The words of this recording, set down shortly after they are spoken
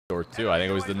Or two. I think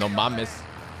it was the no mames.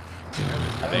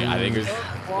 I think it was.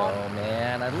 Oh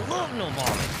man, I love no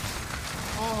mames.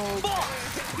 Oh,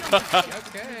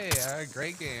 okay.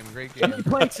 Great game. Great game. 50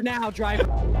 points now, drive.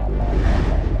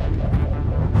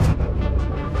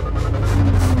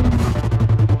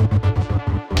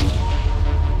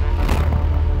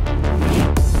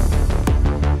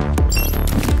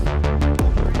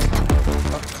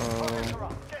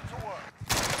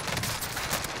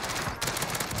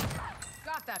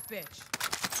 Got that bitch.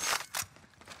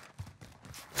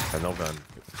 No gun.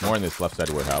 More in this left side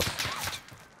warehouse.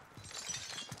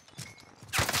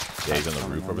 Yeah, he's on the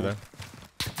roof over there.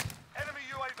 Enemy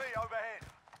UAV overhead.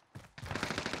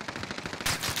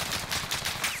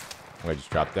 I just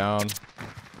dropped down.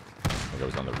 I think I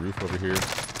was on the roof over here.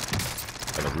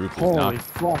 And the roof is Holy not.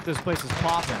 fuck, this place is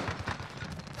popping.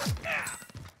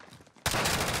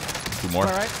 Two more.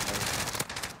 All right.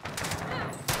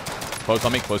 Close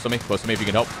on me, close on me, close on me if you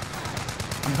can help.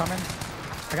 I'm coming.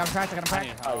 I got him cracked, I got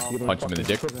him cracked. Punch him in the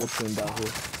dick.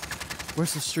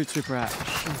 Where's the street sweeper at?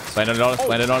 Landed on us,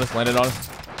 landed on us, landed on us.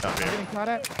 Up here. Getting caught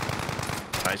at?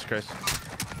 Nice, Chris.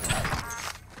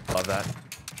 Love that.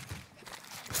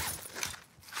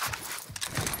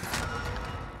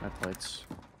 That plates.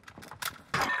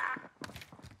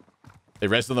 They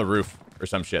rest on the roof or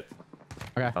some shit.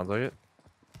 Okay. Sounds like it.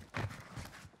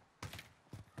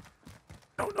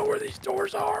 Don't know where these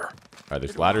doors are. All right,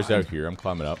 there's ladders out here. I'm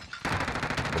climbing up.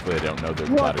 Hopefully they don't know there's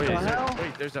ladders.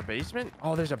 Wait, there's a basement?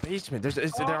 Oh, there's a basement.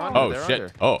 They're under. Oh, they're shit.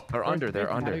 Under. Oh. They're under. They're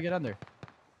How do you under. get under?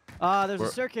 There's a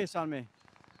staircase on me.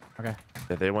 Okay.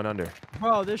 Yeah, they went under.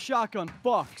 Bro, this shotgun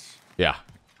fucks. Yeah.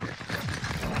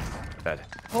 Dead.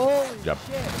 Holy Yep.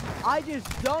 shit. I just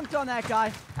dunked on that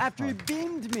guy after he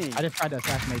beamed me. I just tried to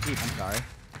assassinate TeeP. I'm sorry.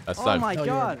 That's Oh not. my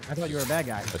god. I thought you were a bad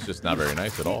guy. That's just not very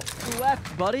nice at all. You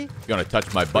left, buddy. If you want to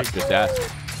touch my butt, just ask.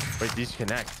 Wait, these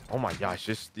connect. Oh my gosh,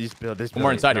 this build. One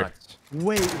more inside here.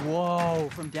 Wait, whoa.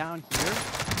 From down here?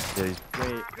 Yeah, these,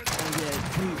 Wait. Oh,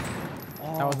 yeah, dude.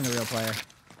 Oh. That wasn't a real player.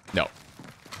 No.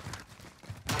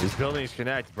 these buildings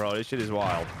connect, bro. This shit is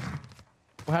wild.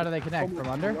 Well, how do they connect? From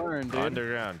under? Learn, dude.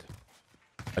 Underground.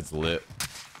 That's lit.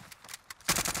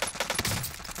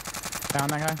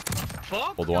 Found that guy?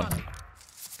 Hold on.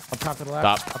 Up top to the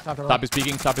left. Top. Up top to the Top left. is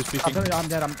peeking. Top is peeking. I'm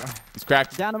dead. He's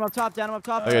cracked. Down him up top, down him up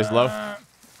top. Oh, he's low.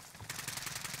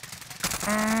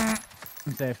 I'm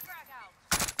safe.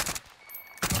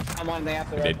 Come on, they have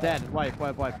to. You're dead. Dead. Wipe.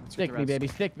 Stick me, baby.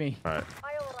 Stick me. All right.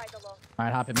 All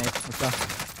right, hop in, mate. Let's go.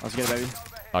 Let's get it, baby.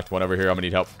 Knocked one over here. I'm gonna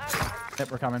need help.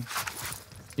 Yep, we're coming.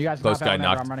 You guys Close pop guy out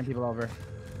whenever knocked. I'm running people over.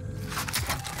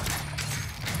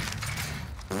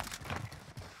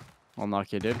 I'll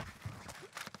knock you, dude.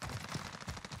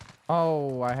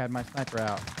 Oh, I had my sniper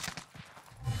out.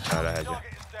 All right, I had you.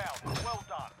 Target is down. Well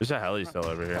done. There's a heli still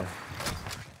over here.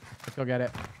 Let's go get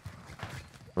it.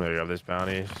 I'm gonna grab this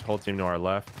bounty. Whole team to our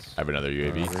left. I have another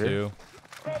UAV Over here. too.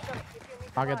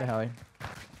 I'll get the heli.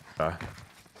 Enemy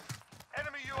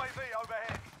UAV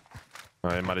overhead.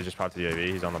 He might have just popped the UAV.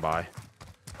 He's on the buy.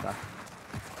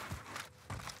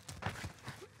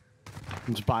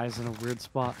 Just buys in a weird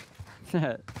spot.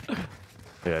 Yeah,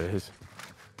 it is.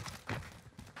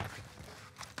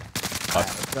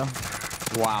 Let's go.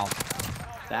 Wow.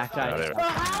 That guy.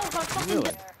 Yeah,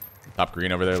 Really? Top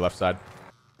green over there, left side.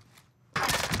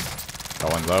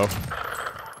 Got one low.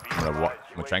 I'm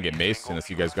gonna try and get maced unless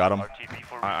you guys got him.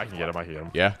 I can get him. I can get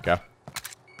him. Yeah, go.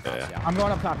 Yeah. I'm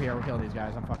going up top here. We're killing these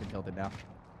guys. I'm fucking tilted now.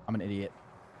 I'm an idiot.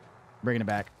 Bringing it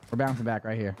back. We're bouncing back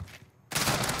right here.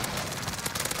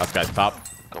 Last guy's top.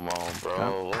 Come on,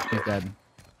 bro. He's dead.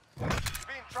 You're being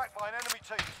tracked by an enemy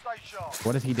team. Stay sharp.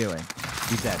 What is he doing?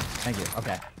 He's dead. Thank you.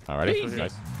 Okay. Alrighty.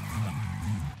 Nice.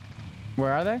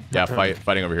 Where are they? Yeah,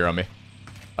 fighting over here on me.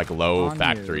 Like low On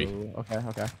factory. you. Okay,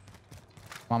 okay.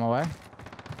 I'm on my way.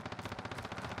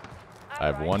 I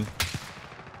have one.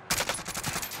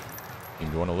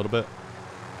 Keep going a little bit.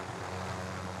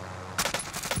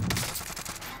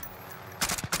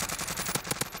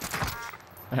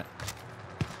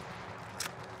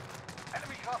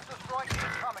 Enemy cluster strike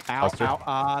incoming. Cluster.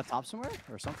 Top somewhere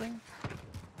or something?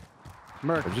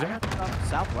 Merc. Where'd you die?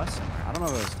 Southwest somewhere. I don't know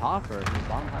if it was top or if it was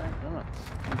bottom high. I don't know.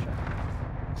 Let me check.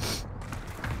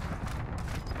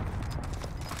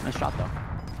 Nice shot though.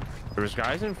 There was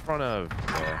guys in front of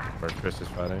where Chris is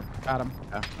fighting. Got him. Do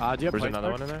you have There's plates, another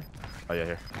Merc? one in there. Oh yeah,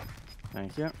 here.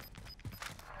 Thank you.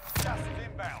 Gas is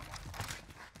inbound.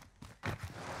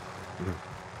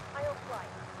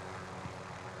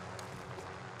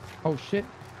 Oh shit.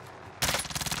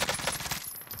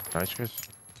 Nice, Chris.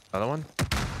 Another one.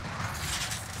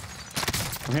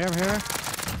 I'm here.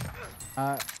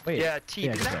 Wait. Yeah, TeeP.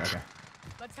 Yeah, okay.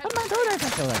 How did I throw that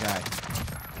to kill that guy?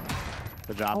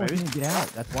 Good job, Oh, he baby. didn't get out.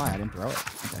 That's why I didn't throw it.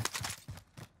 Okay.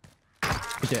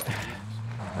 Shit.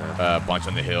 Bunch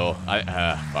on the hill.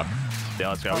 Fuck. Yeah,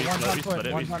 let's go. Oh, We one's on split foot.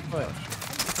 it. One's on foot.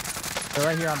 They're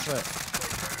right here on foot.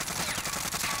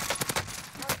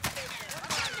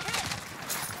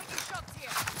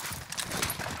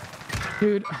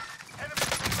 Dude. I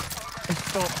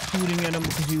stopped shooting at him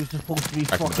because he was supposed to be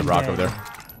Back with the fucking rock dead. over there.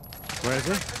 Where is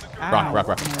he? Rock.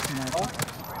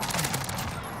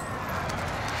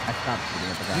 I stopped shooting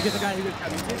at the guy. You get the guy who did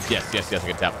Kevin too? Yes. I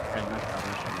can tap. Okay, nice job,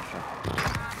 nice job.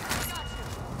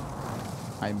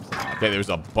 I'm sorry. Okay, there's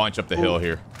a bunch up the hill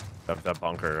here. That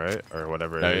bunker, right? Or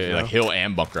whatever it is. Like hill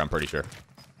and bunker, I'm pretty sure.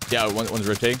 Yeah, one's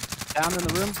rotating. Down in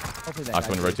the room. Hopefully that Last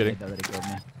guy one rotating. That it killed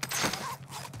me.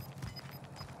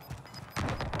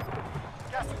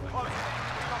 Gas is closing.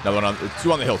 Another one on,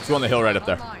 two on the hill right up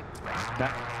there.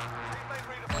 Teammate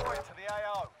redeployed to the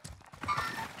AO.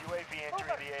 UAV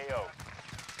entering the AO.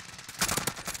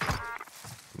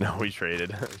 No, we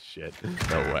traded. Shit.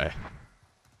 No way.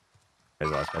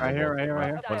 Guys lost Right here, right here, right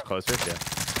here. One's closer. Yeah.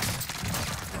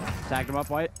 Tagged him up,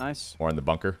 White. Nice. More in the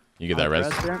bunker. You get that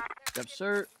res. Here. Yep,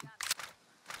 sir.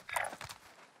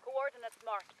 Coordinates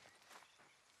marked.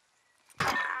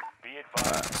 Be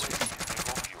advised.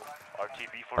 Single fuel.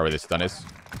 RTB for Or where the stun is.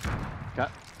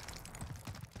 Cut.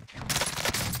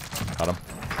 Got him.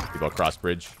 We go across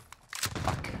bridge.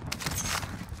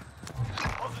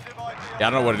 positive idea. Yeah, I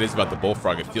don't know what it is about the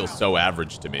bullfrog. It feels so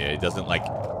average to me. It doesn't like.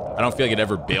 I don't feel like it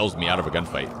ever bails me out of a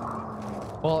gunfight.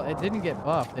 Well, it didn't get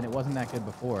buffed, and it wasn't that good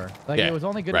before. Like, Yeah, it was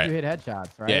only good right. if you hit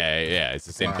headshots, right? Yeah. It's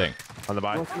the same Yeah. thing. On the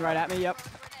buy. Looking right at me. Yep.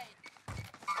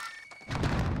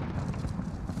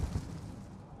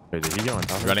 Wait, did he go on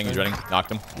top? He's running.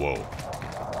 Knocked him. Whoa.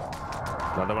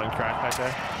 Another one crashed back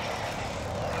there.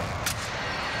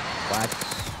 What?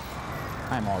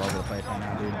 I'm all over the place right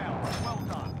now, dude.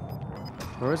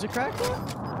 Where is it cracked?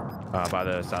 By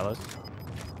the silos.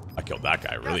 I killed that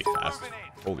guy really fast.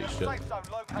 Holy shit. Safe zone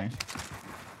located.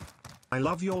 I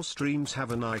love your streams.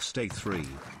 Have a nice day 3.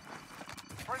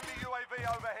 Friendly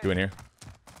UAV overhead. You in here?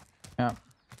 Yeah.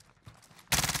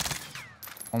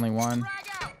 Only one.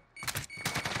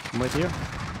 I'm with you.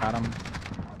 Got him.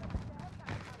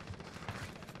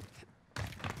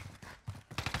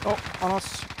 Oh, on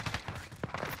us.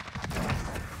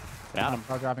 Got him.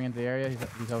 Car dropping into the area.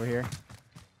 He's over here.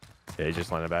 Yeah, he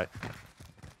just landed back.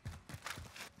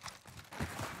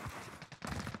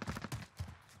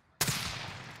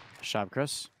 Shot,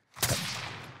 Chris.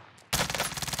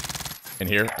 In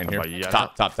here. about you guys?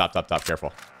 Top.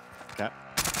 Careful. Okay.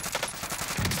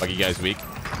 Lucky guy's weak.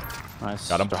 Nice.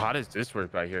 Got him. So how does this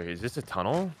work back here? Is this a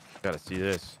tunnel? Gotta see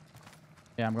this.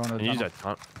 Yeah, I'm going to the Can you use tunnel. a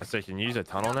tunnel? I say, can you use a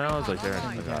tunnel now? It's like there.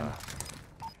 UAV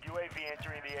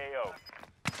entering the AO.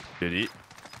 Did he?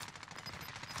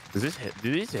 Does this?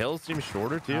 Do these hills seem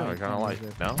shorter too? I kind of like.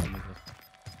 No.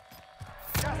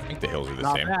 I think the hills are the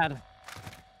Not same. bad.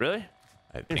 Really?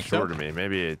 I Seems think shorter so. to me.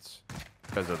 Maybe it's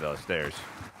because of the stairs.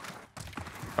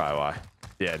 Probably why.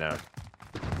 Yeah, no.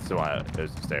 That's why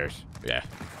there's the stairs. Yeah.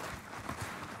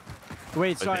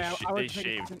 Wait, But sorry. they, I they was thinking-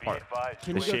 shaved Be part. advised.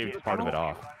 Can They you go through shaved the part of it tunnel?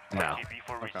 off. No. RTB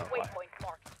for resupply. Waypoint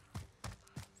marked.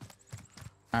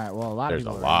 All right, well, a lot There's of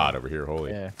a people lot over here.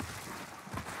 Holy. Yeah.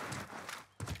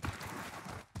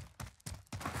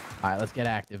 All right, let's get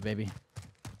active, baby.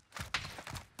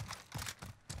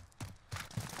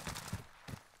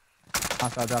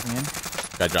 Hostile dropping in.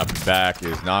 Guy dropping back. He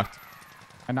is knocked.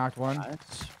 I knocked one.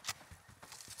 Nice.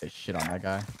 Hey, shit on that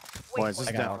guy. Boys, this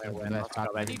I is got definitely a the win. best shot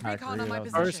of the entire career. That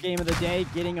was First game of the day,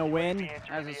 getting a win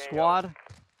as a squad.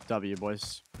 W,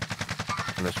 boys.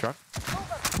 In this truck.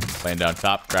 Laying down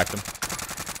top. Cracked him.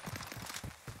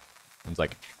 One's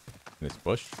like in this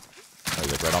bush. Oh,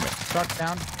 he's like right on me. Truck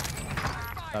down.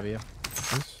 W.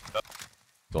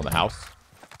 Still in the house.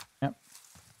 Yep.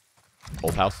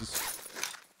 Both houses.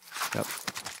 Yep.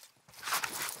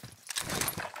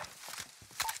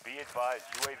 Be advised,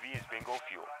 UAV is bingo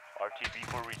fuel. RTB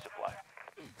for resupply.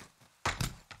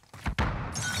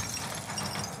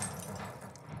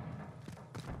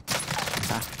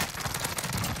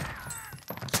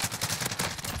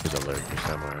 There's a lurker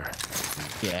somewhere.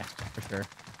 Yeah, for sure.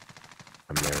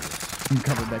 I'm nervous. I'm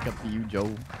coming back up to you, Joe.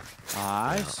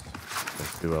 Nice.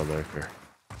 Let's do a lurker.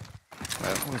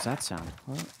 What was that sound?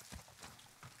 What?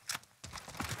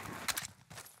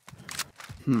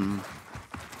 Hmm.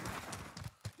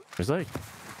 There's like.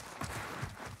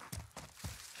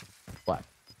 What?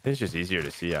 It's just easier to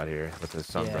see out here with the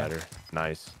sun Yeah. brighter.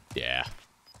 Nice. Yeah.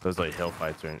 Those like hill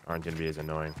fights aren't gonna be as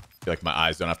annoying. I feel like my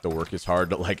eyes don't have to work as hard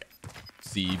to like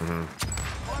see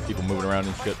people moving around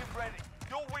and shit. Ready.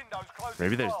 Your window's closing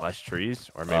Maybe there's less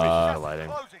trees, or maybe it's just the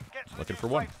lighting. Looking for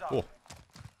one. Cool.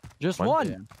 Just One?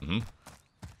 one. Mm-hmm.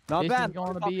 Not This bad. is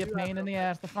going to be a pain in the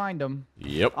ass to find them.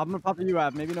 Yep. I'm gonna pop the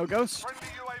UAV. Maybe no ghost.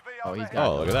 Oh, he's got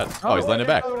Oh, look at that. Oh, he's letting it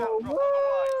back.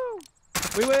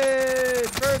 We win!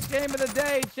 First game of the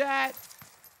day, chat.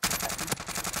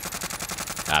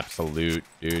 Absolute,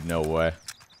 dude. No way.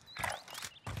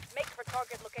 Make for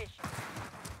target location.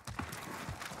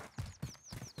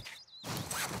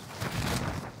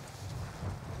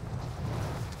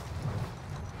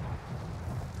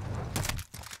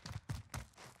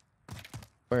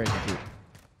 Where is he?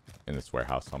 In this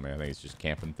warehouse, homie. I think he's just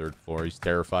camping 3rd floor. He's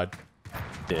terrified.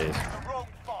 It is.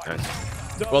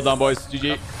 Nice. Well done, boys.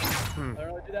 GG. I don't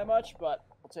really do that much, but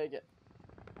we'll take it.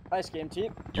 Nice game,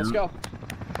 team. Let's You- go.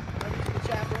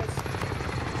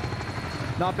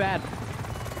 Not bad.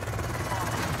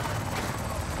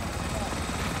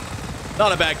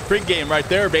 Not a bad Krig game right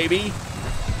there, baby.